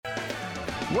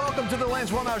Welcome to the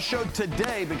Lance Wellnow Show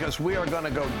today, because we are going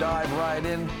to go dive right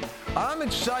in. I'm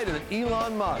excited that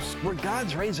Elon Musk, where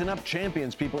God's raising up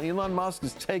champions, people. Elon Musk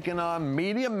is taking on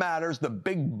Media Matters, the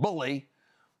big bully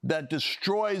that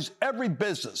destroys every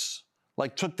business,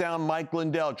 like took down Mike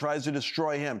Lindell, tries to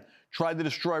destroy him, tried to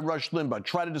destroy Rush Limbaugh,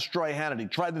 tried to destroy Hannity,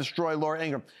 tried to destroy Laura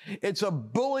Ingraham. It's a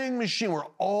bullying machine where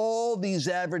all these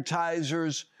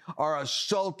advertisers are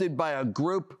assaulted by a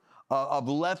group of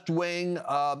left-wing,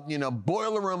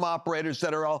 boiler room operators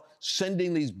that are all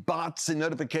sending these bots and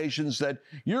notifications that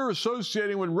you're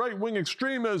associating with right-wing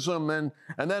extremism. And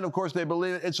then, of course, they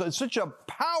believe it. It's such a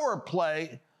power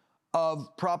play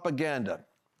of propaganda.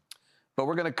 But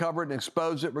we're going to cover it and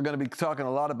expose it. We're going to be talking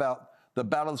a lot about the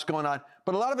battle that's going on.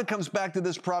 But a lot of it comes back to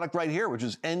this product right here, which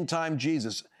is End Time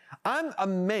Jesus. I'm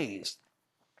amazed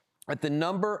at the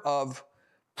number of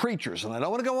preachers, and I don't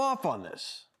want to go off on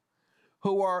this,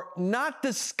 who are not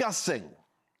discussing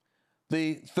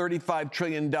the $35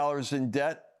 trillion in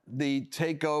debt, the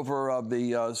takeover of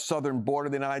the southern border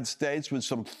of the United States with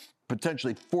some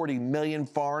potentially 40 million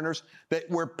foreigners that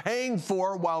we're paying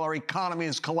for while our economy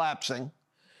is collapsing.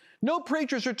 No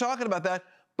preachers are talking about that,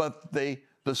 but the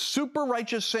super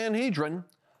righteous Sanhedrin,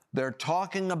 they're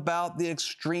talking about the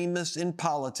extremists in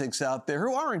politics out there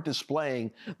who aren't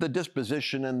displaying the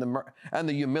disposition and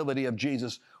the humility of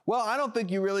Jesus. Well, I don't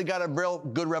think you really got a real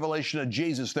good revelation of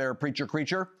Jesus there, preacher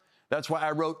creature. That's why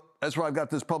I've got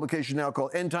this publication now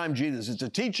called End Time Jesus. It's a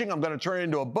teaching. I'm going to turn it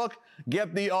into a book.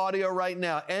 Get the audio right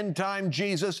now. End Time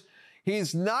Jesus.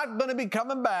 He's not going to be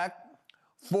coming back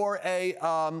for a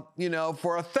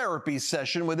therapy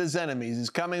session with his enemies.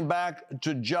 He's coming back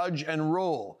to judge and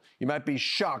rule. You might be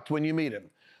shocked when you meet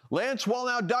him.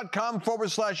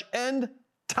 LanceWellnow.com/End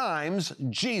Times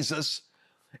Jesus.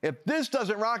 If this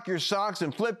doesn't rock your socks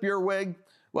and flip your wig,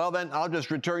 well, then I'll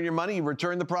just return your money. You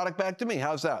return the product back to me.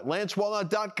 How's that?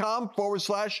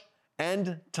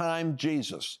 LanceWellnow.com/End Time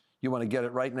Jesus. You want to get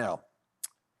it right now.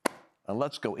 And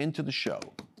let's go into the show.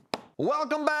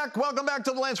 Welcome back. Welcome back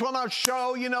to the Lance Wellnow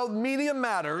Show. You know, Media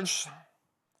Matters.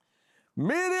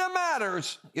 Media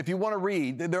Matters. If you want to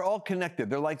read, they're all connected.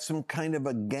 They're like some kind of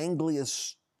a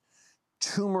ganglious,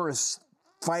 tumorous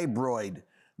fibroid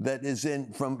that is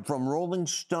in from Rolling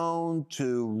Stone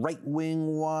to Right Wing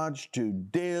Watch to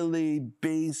Daily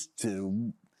Beast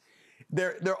to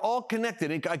they're all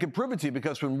connected. I can prove it to you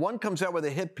because when one comes out with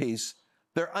a hit piece,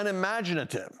 they're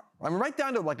unimaginative. I'm right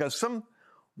down to like some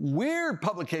weird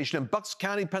publication in Bucks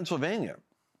County, Pennsylvania,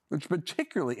 which is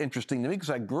particularly interesting to me because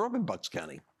I grew up in Bucks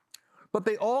County. But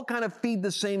they all kind of feed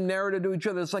the same narrative to each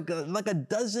other. It's like a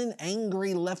dozen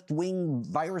angry left-wing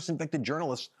virus-infected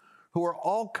journalists who are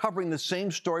all covering the same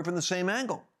story from the same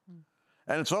angle.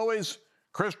 And it's always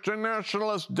Christian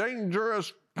nationalist,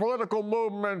 dangerous political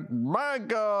movement,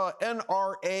 MAGA,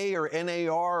 NRA or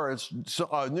NAR, it's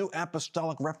a New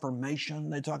Apostolic Reformation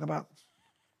they talk about,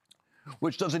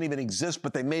 which doesn't even exist,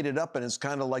 but they made it up, and it's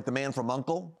kind of like the Man from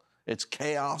U.N.C.L.E. It's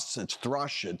chaos, it's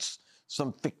thrush, it's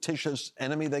some fictitious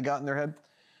enemy they got in their head.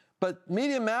 But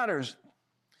Media Matters,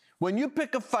 when you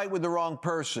pick a fight with the wrong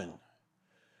person,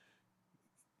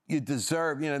 you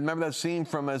deserve, remember that scene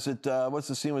from, what's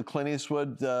the scene with Clint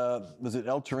Eastwood? Was it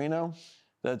El Torino?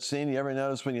 That scene, you ever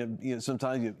notice when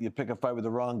sometimes you pick a fight with the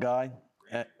wrong guy?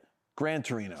 Gran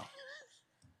Torino.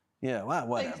 Yeah, well,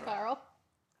 whatever. Thanks, Carl.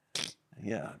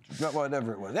 Yeah,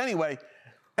 whatever it was. Anyway,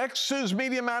 X sues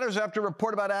Media Matters after a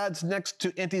report about ads next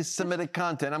to anti-Semitic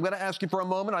content. I'm going to ask you for a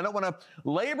moment. I don't want to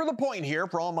labor the point here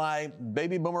for all my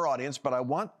baby boomer audience, but I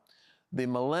want the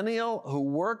millennial who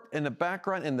worked in the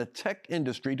background in the tech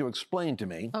industry to explain to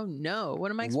me. Oh, no.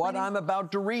 What am I explaining? What I'm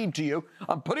about to read to you.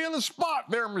 I'm putting you on the spot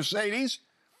there, Mercedes.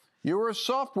 You were a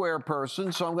software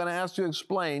person, so I'm going to ask you to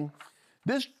explain.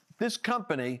 This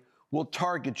company will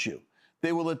target you.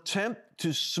 They will attempt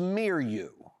to smear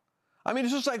you. I mean,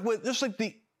 it's just like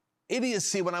the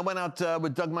idiocy when I went out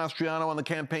with Doug Mastriano on the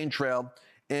campaign trail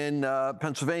in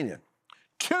Pennsylvania.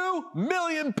 2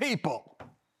 million people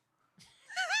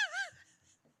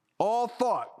all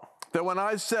thought that when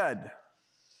I said,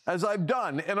 as I've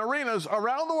done in arenas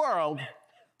around the world,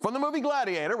 from the movie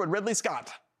Gladiator with Ridley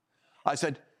Scott, I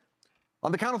said,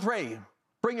 on the count of 3,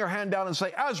 bring your hand down and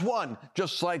say, as one,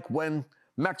 just like when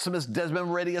Maximus Desmond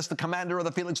Meridius, the commander of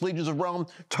the Felix Legions of Rome,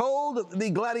 told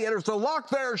the gladiators to lock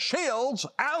their shields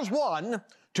as one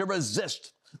to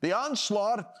resist the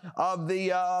onslaught of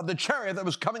the chariot that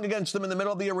was coming against them in the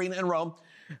middle of the arena in Rome.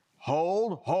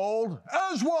 Hold,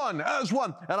 as one.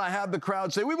 And I had the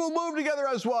crowd say, we will move together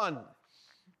as one.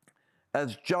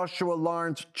 As Joshua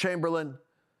Lawrence Chamberlain,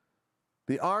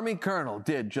 the Army colonel,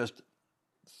 did just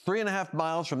 3.5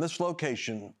 miles from this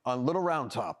location on Little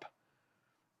Round Top,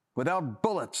 without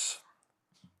bullets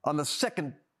on the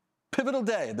second pivotal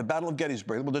day of the Battle of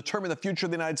Gettysburg that will determine the future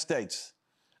of the United States.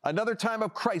 Another time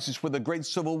of crisis with the Great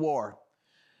Civil War.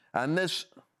 And this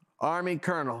Army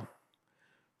colonel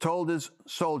told his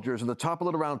soldiers at the top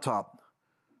of the Round Top,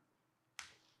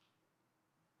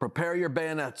 prepare your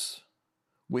bayonets.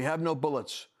 We have no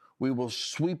bullets. We will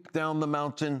sweep down the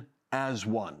mountain as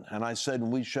one. And I said,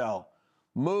 we shall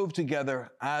move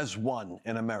together as one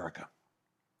in America.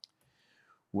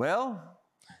 Well,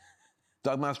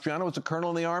 Doug Mastriano was a colonel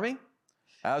in the Army.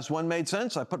 As one made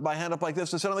sense. I put my hand up like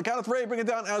this and said, on the count of three, bring it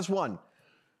down as one.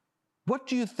 What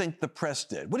do you think the press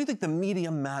did? What do you think the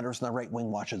Media Matters and the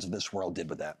right-wing watchers of this world did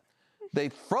with that? They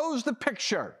froze the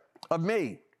picture of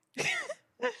me,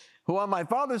 who on my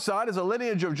father's side is a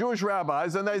lineage of Jewish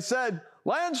rabbis, and they said,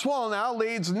 Lance Wallnau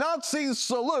leads Nazi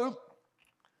salute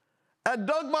at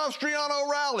Doug Mastriano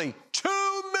rally. 2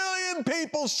 million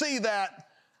people see that.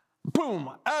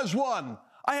 Boom, as one.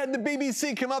 I had the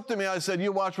BBC come up to me. I said,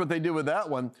 you watch what they do with that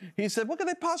one. He said, what could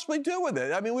they possibly do with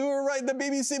it? I mean, we were right in the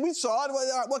BBC. We saw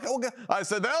it. I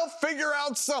said, they'll figure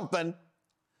out something.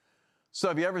 So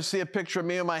if you ever see a picture of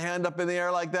me with my hand up in the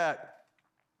air like that,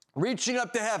 reaching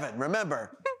up to heaven,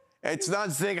 remember, it's not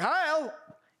Zig Heil,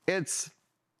 it's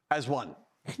as one.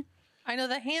 I know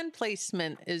the hand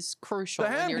placement is crucial. The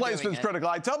hand placement is critical.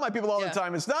 I tell my people all the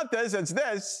time, it's not this, it's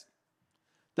this.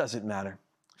 Doesn't matter.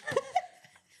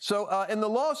 So in the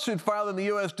lawsuit filed in the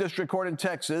U.S. District Court in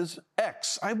Texas,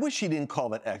 X, I wish he didn't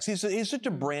call it X. He's such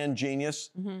a brand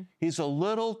genius. Mm-hmm. He's a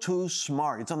little too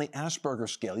smart. It's on the Asperger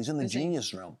scale. He's in the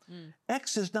genius realm. Mm.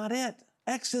 X is not it.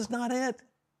 X is not it.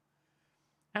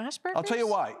 Asperger's? I'll tell you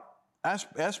why.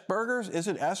 Asperger's? Is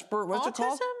it Asper? What's it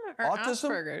called? Autism or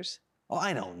Asperger's? Oh,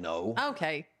 I don't know.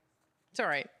 Okay. It's all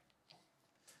right.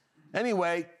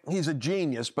 Anyway, he's a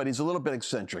genius, but he's a little bit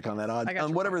eccentric on that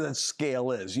on whatever that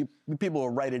scale is. People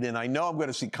will write it in. I know I'm going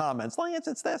to see comments. Lance,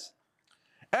 it's this.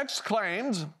 X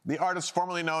claims, the artist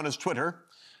formerly known as Twitter,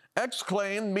 X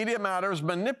claimed Media Matters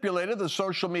manipulated the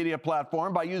social media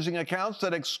platform by using accounts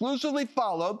that exclusively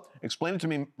followed, explain it to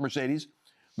me, Mercedes,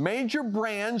 major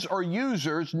brands or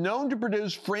users known to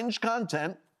produce fringe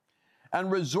content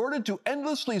and resorted to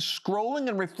endlessly scrolling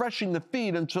and refreshing the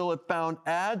feed until it found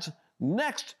ads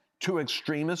next to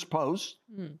extremist posts.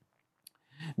 Mm.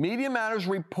 Media Matters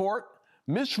report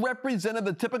misrepresented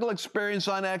the typical experience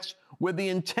on X with the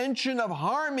intention of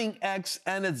harming X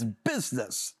and its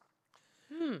business.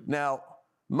 Mm. Now,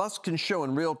 Musk can show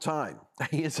in real time,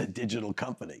 he is a digital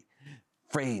company,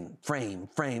 frame,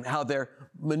 how they're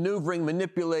maneuvering,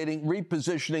 manipulating,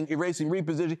 repositioning, erasing,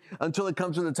 repositioning until it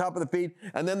comes to the top of the feed.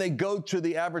 And then they go to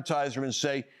the advertiser and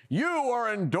say, you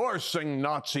are endorsing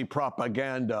Nazi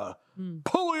propaganda.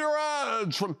 Pull your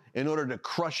ads from, in order to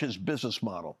crush his business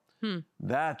model.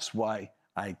 That's why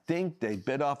I think they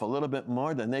bit off a little bit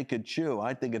more than they could chew.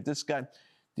 I think if this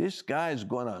guy's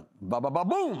going to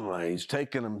boom, he's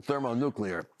taking them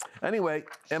thermonuclear. Anyway,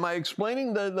 am I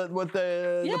explaining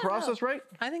the process right?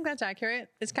 I think that's accurate.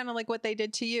 It's kind of like what they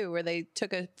did to you, where they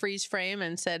took a freeze frame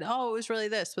and said, oh, it was really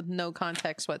this, with no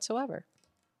context whatsoever.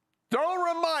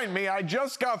 Don't remind me. I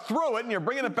just got through it, and you're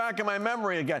bringing it back in my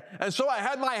memory again. And so I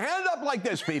had my hand up like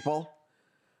this, people.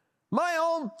 My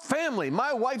own family,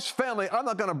 my wife's family, I'm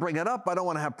not going to bring it up. I don't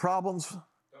want to have problems.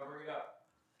 Don't bring it up.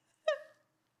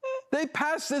 They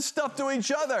pass this stuff to each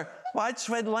other. What's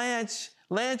with Lance?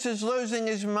 Lance is losing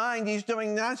his mind. He's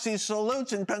doing Nazi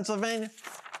salutes in Pennsylvania.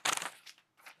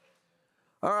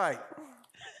 All right.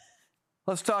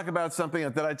 Let's talk about something.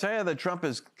 Did I tell you that Trump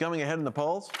is coming ahead in the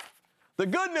polls? The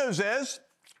good news is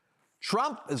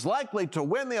Trump is likely to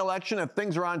win the election if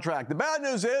things are on track. The bad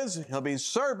news is he'll be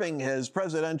serving his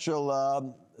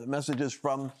presidential messages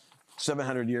from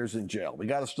 700 years in jail. We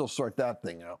got to still sort that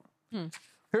thing out.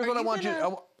 Here's what I want you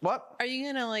to... What? Are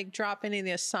you going to drop any of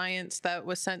the science that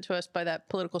was sent to us by that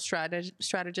political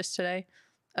strategist today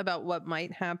about what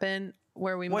might happen,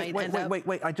 where we might end up?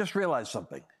 Wait. I just realized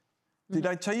something. Did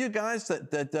I tell you guys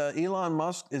that Elon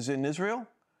Musk is in Israel?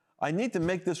 I need to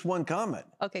make this one comment.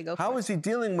 Okay, go for it. How is he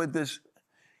dealing with this?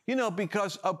 You know,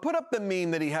 because put up the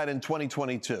meme that he had in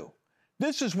 2022.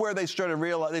 This is where they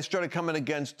started coming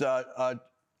against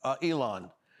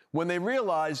Elon. When they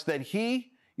realized that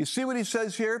you see what he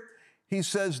says here? He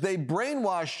says, they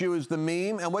brainwashed you is the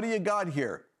meme, and what do you got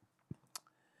here?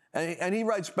 And he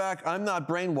writes back, I'm not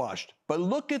brainwashed. But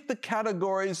look at the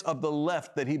categories of the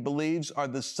left that he believes are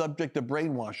the subject of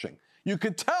brainwashing. You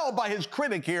could tell by his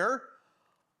critic here,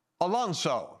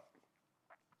 Alonso.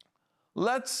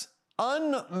 Let's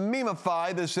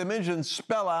unmemify this image and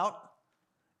spell out,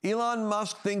 Elon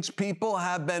Musk thinks people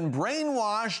have been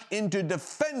brainwashed into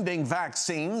defending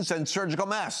vaccines and surgical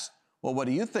masks. Well, what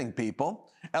do you think, people?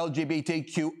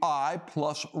 LGBTQI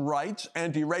plus rights,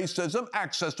 anti-racism,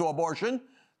 access to abortion,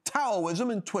 Taoism,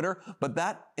 and Twitter. But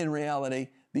that, in reality,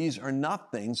 these are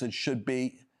not things that should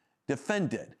be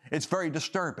defended. It's very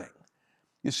disturbing.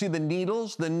 You see the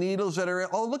needles that are,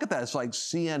 oh, look at that. It's like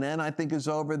CNN, I think, is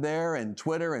over there, and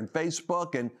Twitter and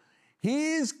Facebook. And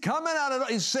he's coming out of,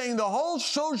 he's saying the whole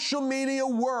social media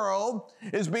world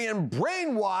is being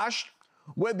brainwashed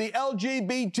with the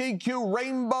LGBTQ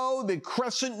rainbow, the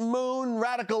crescent moon,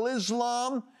 radical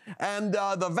Islam, and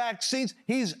the vaccines.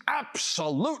 He's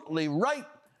absolutely right.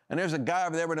 And there's a guy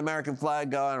over there with an American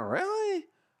flag going, really?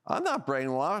 I'm not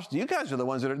brainwashed. You guys are the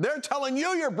ones that are, they're telling you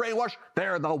you're brainwashed.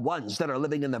 They're the ones that are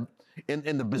living in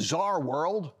the bizarre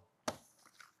world.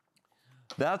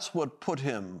 That's what put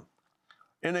him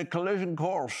in a collision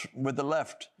course with the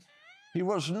left. He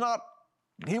wasn't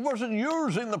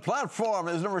using the platform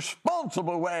in a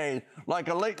responsible way like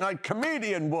a late-night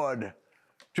comedian would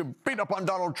to beat up on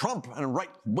Donald Trump and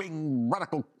right-wing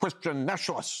radical Christian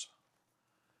nationalists.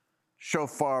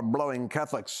 Shofar-blowing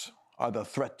Catholics are the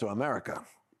threat to America.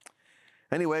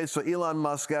 Anyway, so Elon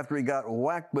Musk, after he got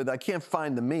whacked with, I can't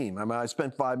find the meme. I mean, I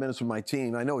spent 5 minutes with my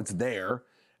team. I know it's there.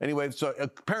 Anyway, so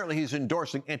apparently he's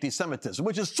endorsing anti-Semitism,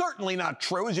 which is certainly not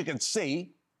true, as you can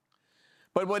see.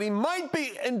 But what he might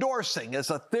be endorsing is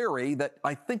a theory that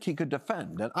I think he could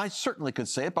defend. And I certainly could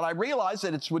say it, but I realize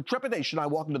that it's with trepidation I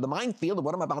walk into the minefield of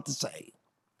what I'm about to say.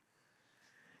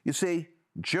 You see,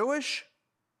 Jewish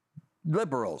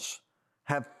liberals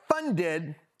have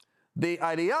funded the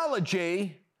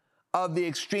ideology of the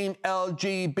extreme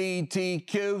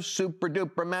LGBTQ,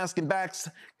 super-duper mask and backs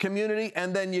community,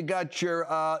 and then you got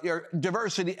your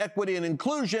diversity, equity, and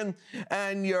inclusion,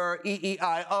 and your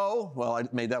EEIO. Well, I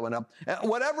made that one up.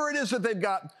 Whatever it is that they've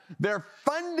got, they're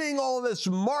funding all this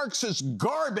Marxist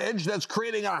garbage that's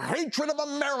creating a hatred of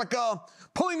America,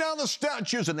 pulling down the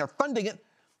statues, and they're funding it.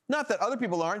 Not that other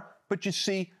people aren't, but you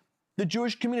see, the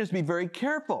Jewish community has to be very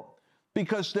careful.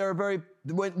 Because they're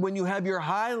when you have your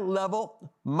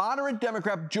high-level, moderate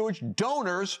Democrat Jewish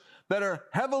donors that are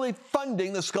heavily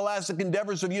funding the scholastic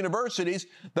endeavors of universities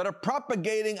that are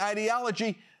propagating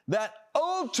ideology that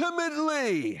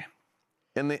ultimately,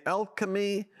 in the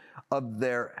alchemy of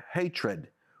their hatred,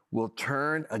 will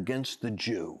turn against the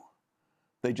Jew.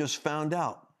 They just found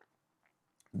out.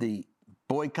 The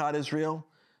boycott Israel,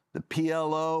 the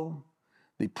PLO,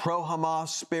 the pro-Hamas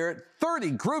spirit,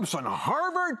 30 groups on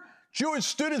Harvard, Jewish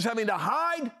students having to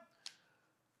hide.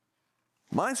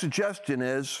 My suggestion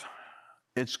is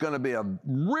it's going to be a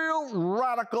real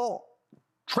radical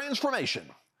transformation.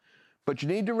 But you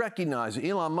need to recognize that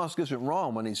Elon Musk isn't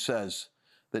wrong when he says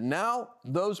that now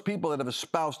those people that have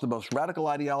espoused the most radical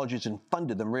ideologies and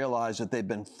funded them realize that they've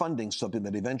been funding something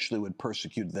that eventually would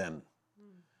persecute them.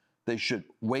 They should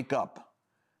wake up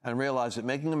and realize that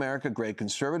making America great,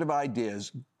 conservative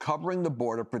ideas, covering the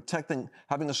border, protecting,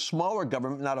 having a smaller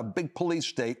government, not a big police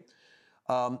state,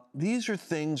 these are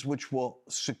things which will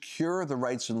secure the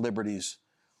rights and liberties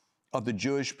of the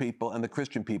Jewish people and the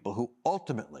Christian people who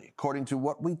ultimately, according to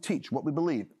what we teach, what we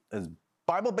believe, as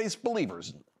Bible-based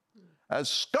believers, as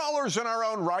scholars in our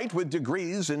own right with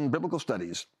degrees in biblical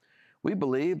studies, we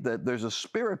believe that there's a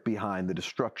spirit behind the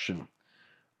destruction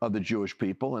of the Jewish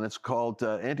people, and it's called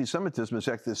anti-Semitism. It's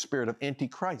actually the spirit of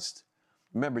Antichrist.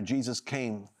 Remember, Jesus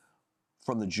came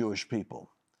from the Jewish people,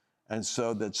 and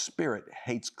so that spirit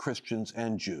hates Christians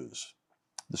and Jews.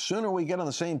 The sooner we get on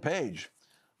the same page,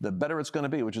 the better it's going to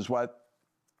be, which is why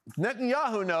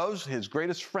Netanyahu knows his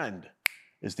greatest friend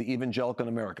is the evangelical in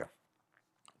America.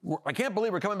 I can't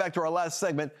believe we're coming back to our last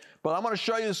segment, but I'm going to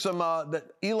show you some that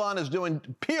Elon is doing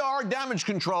PR damage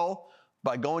control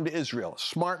by going to Israel.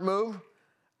 Smart move.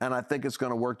 And I think it's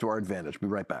going to work to our advantage. Be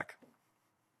right back.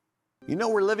 You know,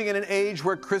 we're living in an age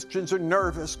where Christians are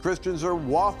nervous. Christians are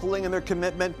waffling in their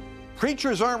commitment.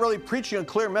 Preachers aren't really preaching a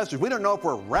clear message. We don't know if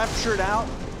we're raptured out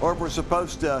or if we're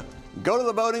supposed to go to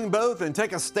the voting booth and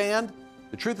take a stand.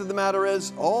 The truth of the matter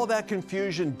is, all that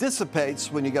confusion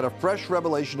dissipates when you get a fresh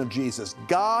revelation of Jesus.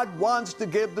 God wants to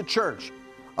give the church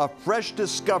a fresh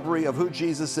discovery of who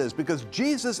Jesus is, because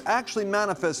Jesus actually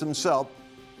manifests himself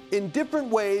in different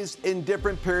ways in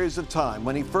different periods of time.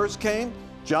 When he first came,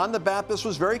 John the Baptist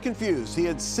was very confused. He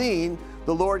had seen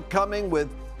the Lord coming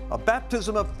with a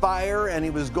baptism of fire, and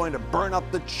he was going to burn up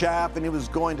the chaff, and he was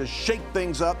going to shake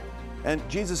things up, and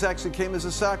Jesus actually came as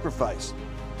a sacrifice.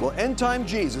 Well, end-time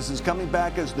Jesus is coming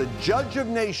back as the judge of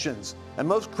nations, and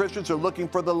most Christians are looking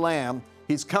for the Lamb.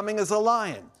 He's coming as a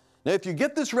lion. Now, if you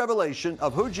get this revelation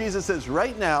of who Jesus is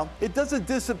right now, it doesn't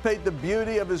dissipate the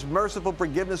beauty of his merciful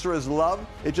forgiveness or his love.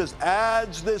 It just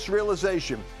adds this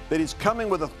realization that he's coming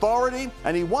with authority,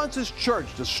 and he wants his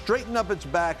church to straighten up its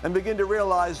back and begin to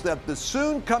realize that the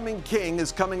soon coming king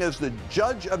is coming as the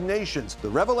judge of nations. The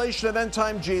revelation of end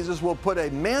time Jesus will put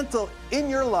a mantle in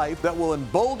your life that will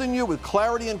embolden you with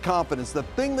clarity and confidence, the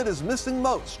thing that is missing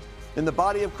most in the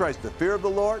body of Christ, the fear of the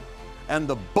Lord. And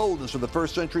the boldness of the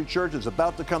first century church is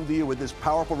about to come to you with this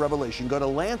powerful revelation. Go to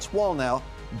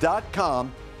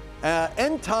lancewallnow.com,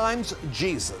 End Times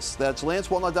Jesus. That's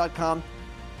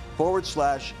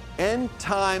lancewallnow.com/End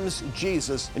Times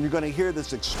Jesus. And you're going to hear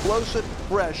this explosive,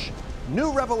 fresh,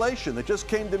 new revelation that just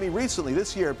came to me recently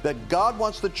this year, that God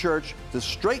wants the church to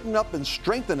straighten up and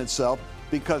strengthen itself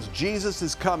because Jesus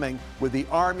is coming with the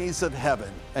armies of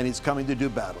heaven, and he's coming to do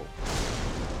battle.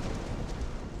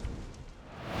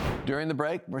 During the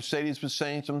break, Mercedes was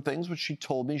saying some things which she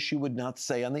told me she would not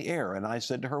say on the air. And I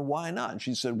said to her, why not? And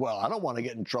she said, well, I don't want to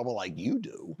get in trouble like you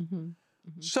do.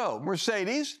 So,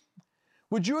 Mercedes,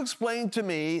 would you explain to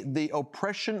me the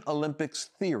oppression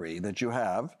Olympics theory that you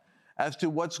have as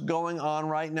to what's going on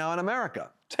right now in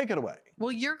America? Take it away.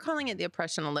 Well, you're calling it the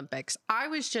oppression Olympics. I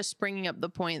was just bringing up the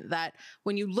point that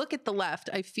when you look at the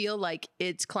left, I feel like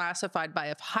it's classified by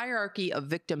a hierarchy of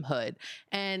victimhood.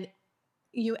 And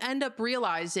you end up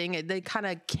realizing they kind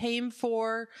of came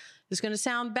for, it's going to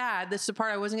sound bad, this is the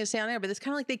part I wasn't going to say on air, but it's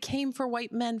kind of like they came for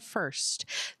white men first.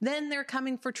 Then they're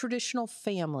coming for traditional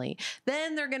family.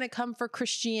 Then they're going to come for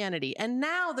Christianity. And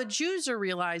now the Jews are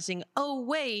realizing, oh,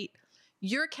 wait,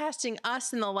 you're casting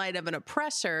us in the light of an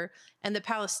oppressor, and the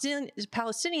Palestinian,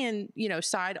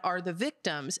 side are the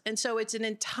victims. And so it's an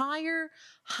entire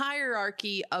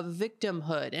hierarchy of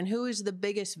victimhood, and who is the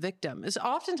biggest victim is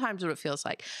oftentimes what it feels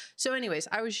like. So anyways,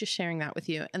 I was just sharing that with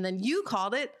you. And then you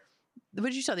called it, what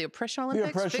did you say, the oppression Olympics? The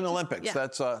oppression Olympics. Yeah.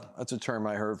 That's a term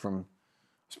I heard from, I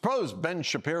suppose, Ben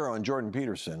Shapiro and Jordan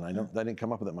Peterson. I didn't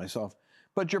come up with it myself.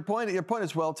 But your point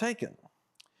is well taken.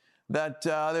 That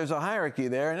there's a hierarchy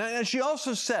there. And she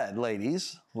also said,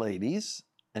 ladies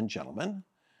and gentlemen,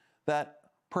 that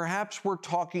perhaps we're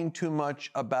talking too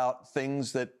much about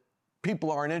things that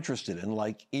people aren't interested in,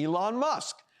 like Elon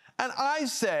Musk. And I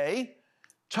say,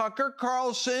 Tucker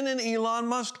Carlson and Elon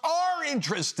Musk are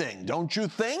interesting, don't you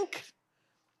think?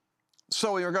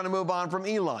 So we are going to move on from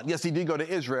Elon. Yes, he did go to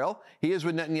Israel. He is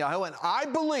with Netanyahu. And I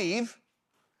believe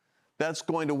that's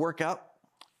going to work out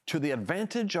to the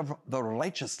advantage of the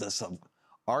righteousness of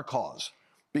our cause,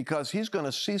 because he's going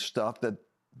to see stuff that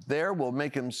there will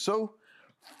make him so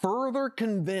further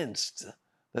convinced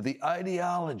that the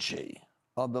ideology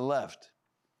of the left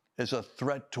is a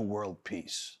threat to world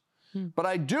peace. But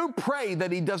I do pray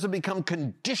that he doesn't become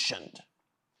conditioned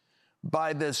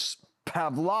by this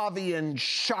Pavlovian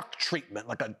shock treatment,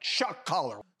 like a shock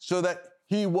collar, so that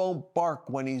he won't bark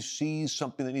when he sees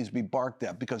something that needs to be barked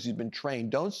at, because he's been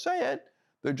trained. Don't say it.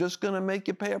 They're just going to make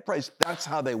you pay a price. That's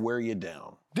how they wear you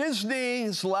down.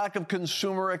 Disney's lack of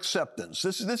consumer acceptance.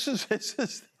 This is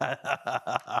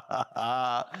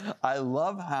I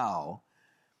love how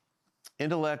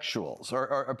intellectuals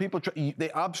or people,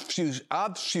 they obfuscate.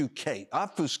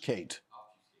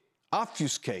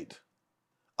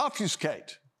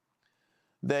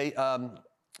 They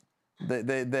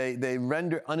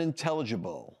render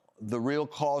unintelligible the real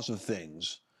cause of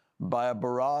things by a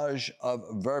barrage of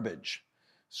verbiage.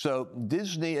 So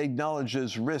Disney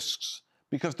acknowledges risks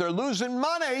because they're losing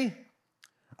money.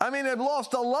 I mean, they've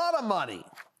lost a lot of money.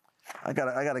 I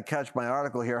gotta catch my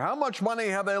article here. How much money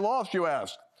have they lost, you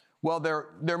ask? Well,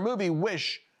 their movie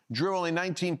Wish drew only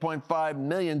 19.5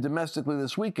 million domestically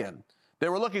this weekend. They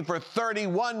were looking for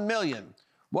 31 million.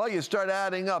 Well, you start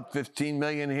adding up 15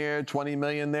 million here, 20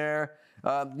 million there.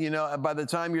 By the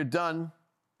time you're done,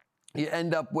 you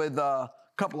end up with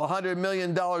couple of $100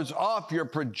 million off your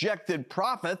projected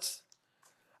profits.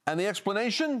 And the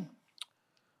explanation?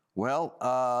 Well,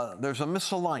 there's a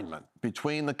misalignment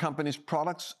between the company's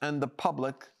products and the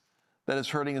public that is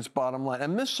hurting its bottom line. A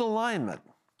misalignment.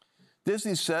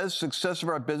 Disney says success of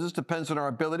our business depends on our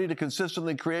ability to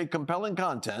consistently create compelling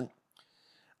content.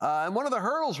 And one of the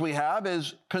hurdles we have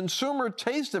is consumer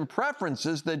taste and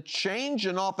preferences that change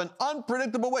in often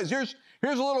unpredictable ways. Here's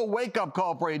a little wake-up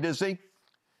call for you, Disney.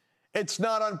 It's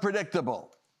not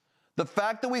unpredictable. The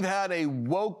fact that we've had a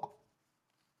woke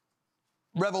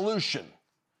revolution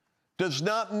does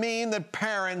not mean that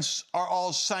parents are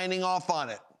all signing off on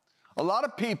it. A lot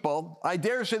of people, I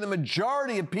dare say the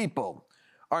majority of people,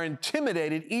 are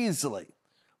intimidated easily.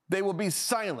 They will be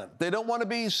silent. They don't want to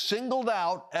be singled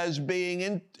out as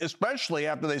being, especially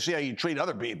after they see how you treat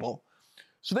other people.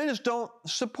 So they just don't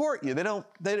support you.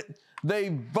 They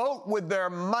vote with their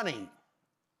money.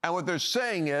 And what they're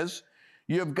saying is,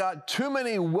 you've got too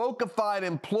many wokeified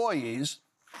employees.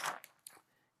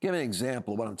 Give me an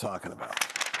example of what I'm talking about.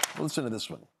 Listen to this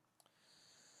one.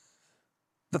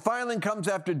 The filing comes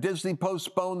after Disney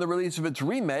postponed the release of its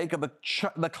remake of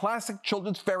the classic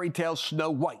children's fairy tale Snow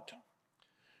White.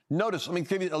 Notice, let me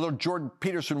give you a little Jordan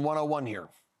Peterson 101 here.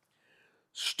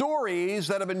 Stories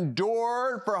that have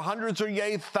endured for hundreds or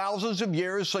yea, thousands of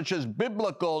years, such as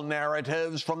biblical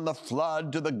narratives from the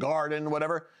flood to the garden,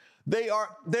 whatever, they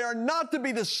are not to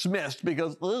be dismissed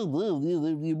because,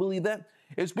 you believe that?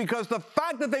 It's because the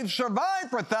fact that they've survived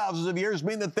for thousands of years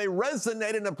mean that they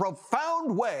resonate in a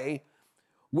profound way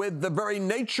with the very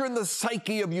nature and the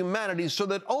psyche of humanity, so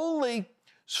that only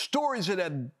stories that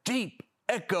have deep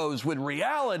echoes with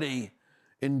reality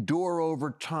endure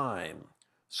over time.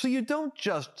 So you don't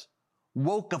just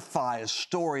wokeify a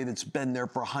story that's been there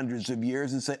for hundreds of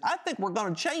years and say, I think we're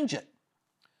going to change it,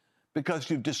 because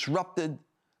you've disrupted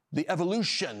the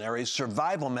evolutionary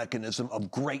survival mechanism of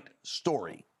great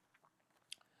story.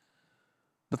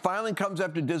 The filing comes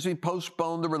after Disney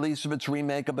postponed the release of its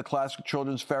remake of the classic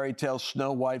children's fairy tale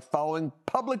Snow White following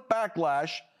public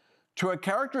backlash to a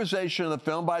characterization of the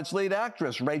film by its lead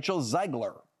actress, Rachel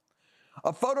Zegler.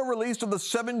 A photo released of the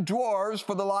 7 dwarves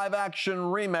for the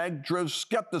live-action remake drew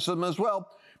skepticism as well,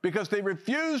 because they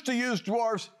refused to use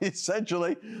dwarves,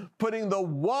 essentially putting the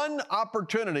one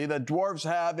opportunity that dwarves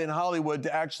have in Hollywood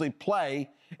to actually play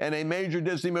in a major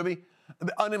Disney movie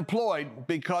unemployed,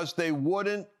 because they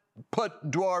wouldn't put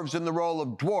dwarves in the role of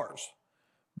dwarves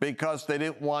because they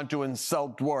didn't want to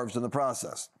insult dwarves in the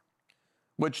process,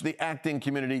 which the acting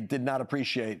community did not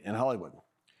appreciate in Hollywood.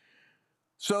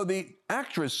 So the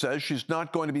actress says she's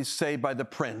not going to be saved by the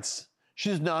prince.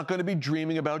 She's not going to be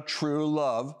dreaming about true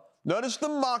love. Notice the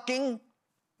mocking,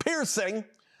 piercing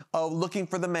of looking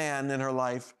for the man in her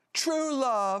life. True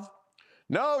love.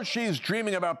 No, she's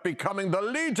dreaming about becoming the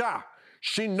leader.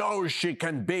 She knows she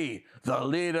can be the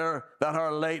leader that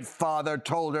her late father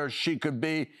told her she could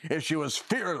be if she was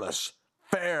fearless,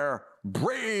 fair,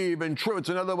 brave, and true. It's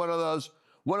another one of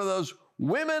those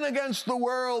women against the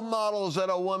world models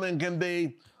that a woman can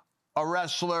be a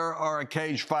wrestler or a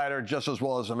cage fighter just as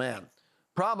well as a man.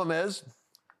 Problem is,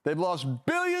 they've lost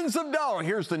billions of dollars.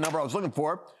 Here's the number I was looking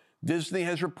for. Disney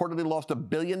has reportedly lost $1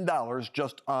 billion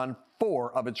just on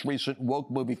 4 of its recent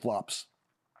woke movie flops.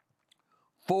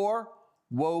 4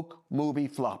 woke movie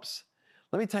flops.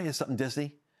 Let me tell you something,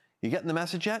 Disney. You getting the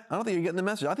message yet? I don't think you're getting the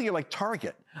message. I think you're like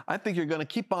Target. I think you're going to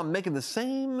keep on making the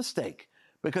same mistake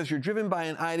because you're driven by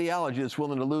an ideology that's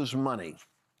willing to lose money.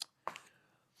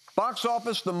 Box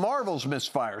office, The Marvels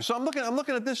misfire. So I'm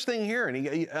looking at this thing here,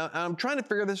 and I'm trying to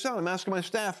figure this out. I'm asking my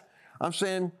staff. I'm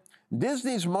saying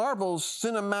Disney's Marvel's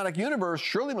cinematic universe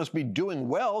surely must be doing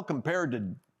well compared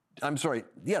to,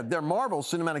 their Marvel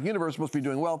cinematic universe must be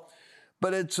doing well.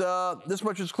 But it's this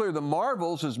much is clear. The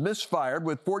Marvels is misfired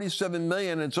with $47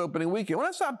 million in its opening weekend. Well,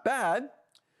 that's not bad.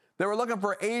 They were looking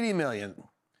for $80 million.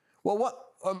 Well, what?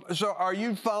 So are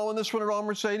you following this one at all,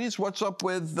 Mercedes? What's up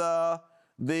with the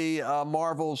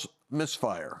Marvel's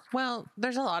misfire? Well,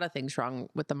 there's a lot of things wrong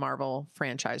with the Marvel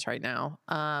franchise right now.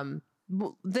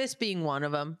 This being one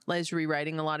of them, is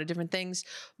rewriting a lot of different things.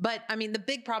 But I mean, the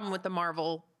big problem with the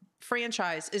Marvel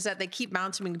franchise is that they keep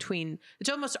bouncing between, it's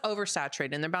almost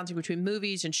oversaturated, and they're bouncing between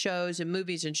movies and shows and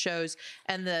movies and shows,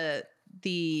 and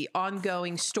the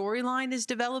ongoing storyline is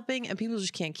developing and people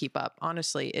just can't keep up.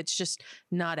 Honestly, it's just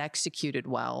not executed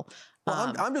well.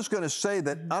 Well, I'm just going to say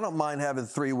that I don't mind having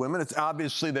 3 women. It's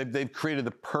obviously they've created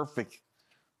the perfect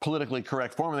politically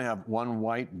correct formula. They have 1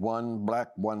 white, 1 black,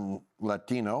 1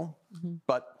 Latino,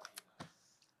 but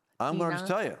I'm going to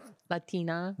tell you,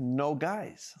 Latina. No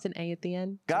guys. It's an A at the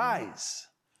end. Guys.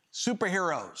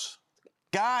 Superheroes.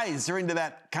 Guys are into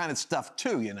that kind of stuff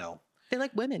too, you know. They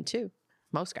like women too.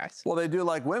 Most guys. Well, they do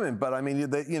like women, but I mean,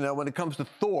 when it comes to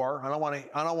Thor, I don't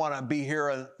want to be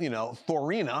here,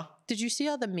 Thorina. Did you see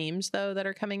all the memes though that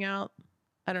are coming out?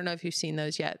 I don't know if you've seen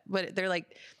those yet, but they're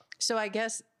like, so I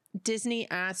guess Disney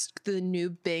asked the new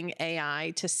Bing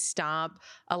AI to stop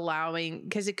allowing,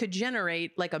 because it could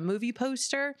generate like a movie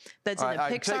poster that's in a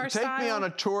Pixar style. Take me on a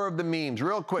tour of the memes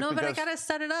real quick. No, but I gotta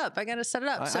set it up. I know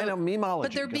memeology.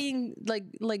 But they're being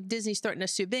like Disney's threatening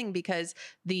to sue Bing because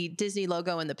the Disney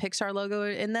logo and the Pixar logo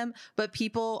are in them. But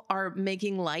people are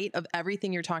making light of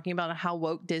everything you're talking about, how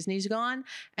woke Disney's gone.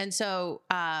 And so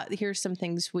here's some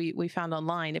things we found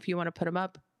online. If you want to put them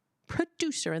up,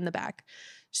 producer in the back.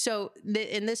 So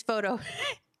in this photo,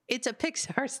 it's a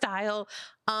Pixar style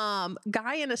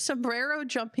guy in a sombrero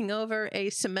jumping over a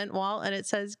cement wall, and it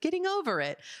says "getting over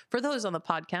it." For those on the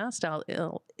podcast,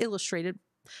 I'll illustrate it.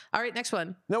 All right, next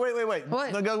one. No, wait.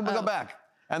 What? No, go back.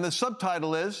 And the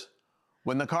subtitle is,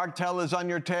 when the cartel is on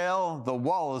your tail, the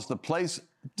wall is the place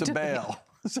to bail.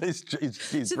 So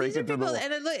he's so breaking through the wall.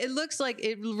 And it looks like,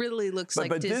 it really looks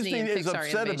like Disney and is Pixar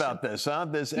upset animation. about this, huh?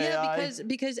 This AI. Yeah,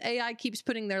 because AI keeps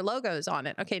putting their logos on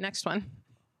it. Okay, next one.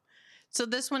 So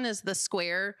this one is the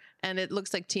square, and it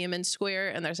looks like Tiananmen Square,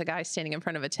 and there's a guy standing in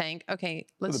front of a tank. Okay,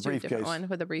 let's do a different one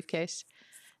with a briefcase.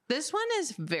 This one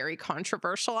is very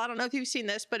controversial. I don't know if you've seen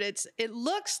this, but it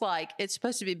looks like it's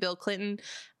supposed to be Bill Clinton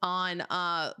on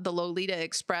the Lolita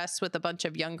Express with a bunch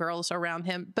of young girls around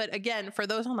him. But again, for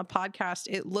those on the podcast,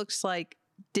 it looks like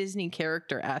Disney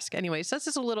character-esque. Anyways, that's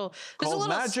just a little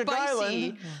Magic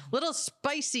Island. Little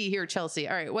spicy here, Chelsea.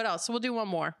 All right, what else? We'll do one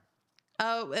more.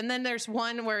 Oh, and then there's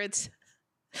one where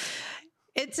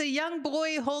it's a young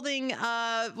boy holding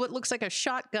what looks like a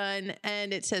shotgun,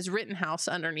 and it says Rittenhouse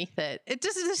underneath it.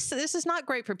 This is not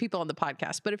great for people on the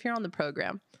podcast, but if you're on the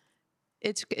program,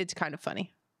 it's kind of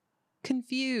funny.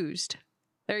 Confused.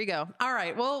 There you go. All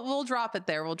right, we'll drop it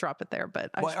there.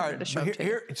 But I just wanted to show it to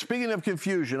you. Speaking of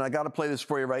confusion, I got to play this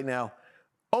for you right now.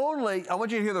 I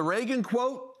want you to hear the Reagan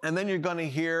quote, and then you're going to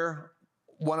hear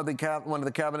one of the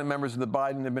cabinet members of the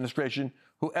Biden administration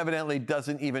who evidently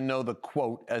doesn't even know the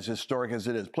quote, as historic as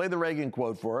it is. Play the Reagan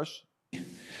quote for us.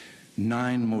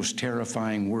 9 most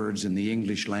terrifying words in the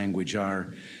English language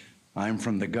are, I'm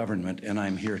from the government and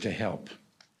I'm here to help.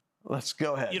 Let's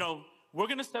go ahead. You know, we're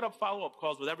going to set up follow-up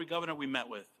calls with every governor we met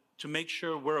with to make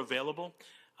sure we're available.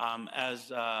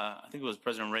 As I think it was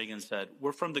President Reagan said,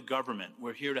 we're from the government.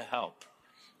 We're here to help.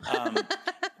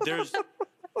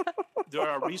 There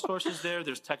are resources there,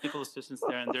 there's technical assistance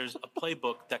there, and there's a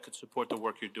playbook that could support the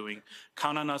work you're doing.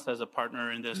 Count on us as a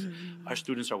partner in this. Our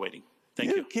students are waiting.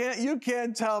 Thank you. You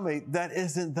can't tell me that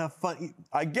isn't the fun.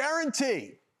 I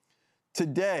guarantee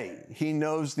today he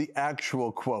knows the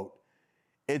actual quote.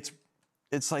 It's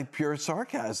like pure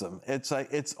sarcasm. It's like,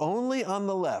 it's only on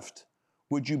the left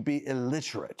would you be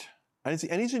illiterate. And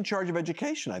he's in charge of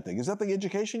education, I think. Is that the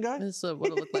education guy? This is what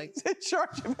it looked like. He's in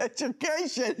charge of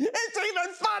education. It's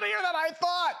even funnier than I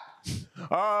thought.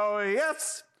 Oh,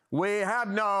 yes, we have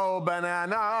no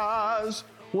bananas.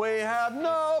 We have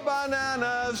no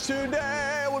bananas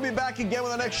today. We'll be back again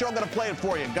with the next show. I'm going to play it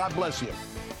for you. God bless you.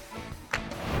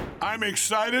 I'm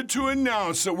excited to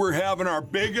announce that we're having our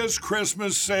biggest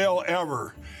Christmas sale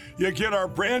ever. You get our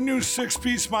brand new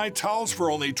 6-piece My Towels for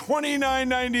only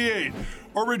 $29.98.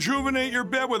 Or rejuvenate your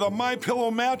bed with a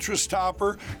MyPillow mattress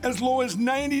topper as low as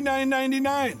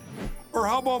 $99.99. Or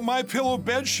how about MyPillow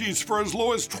bed sheets for as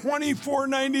low as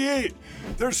 $24.98?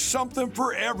 There's something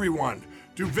for everyone.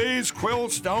 Duvets,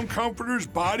 quilts, down comforters,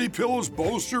 body pillows,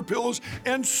 bolster pillows,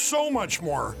 and so much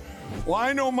more. Well,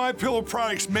 I know MyPillow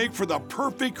products make for the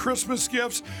perfect Christmas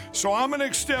gifts, so I'm going to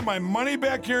extend my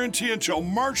money-back guarantee until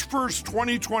March 1st,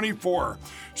 2024.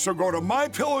 So go to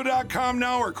MyPillow.com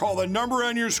now or call the number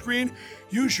on your screen.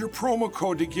 Use your promo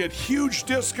code to get huge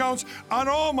discounts on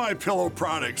all MyPillow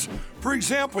products. For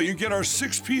example, you get our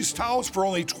 6-piece towels for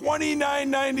only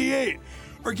 $29.98.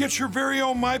 Or get your very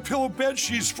own MyPillow bed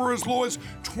sheets for as low as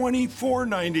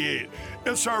 $24.98.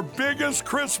 It's our biggest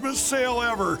Christmas sale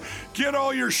ever. Get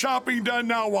all your shopping done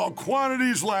now while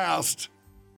quantities last.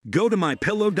 Go to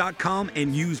MyPillow.com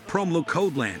and use promo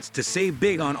code Lance to save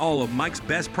big on all of Mike's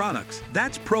best products.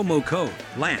 That's promo code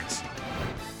Lance.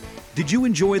 Did you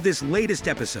enjoy this latest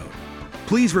episode?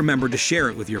 Please remember to share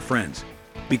it with your friends,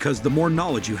 because the more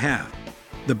knowledge you have,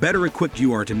 the better equipped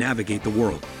you are to navigate the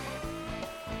world.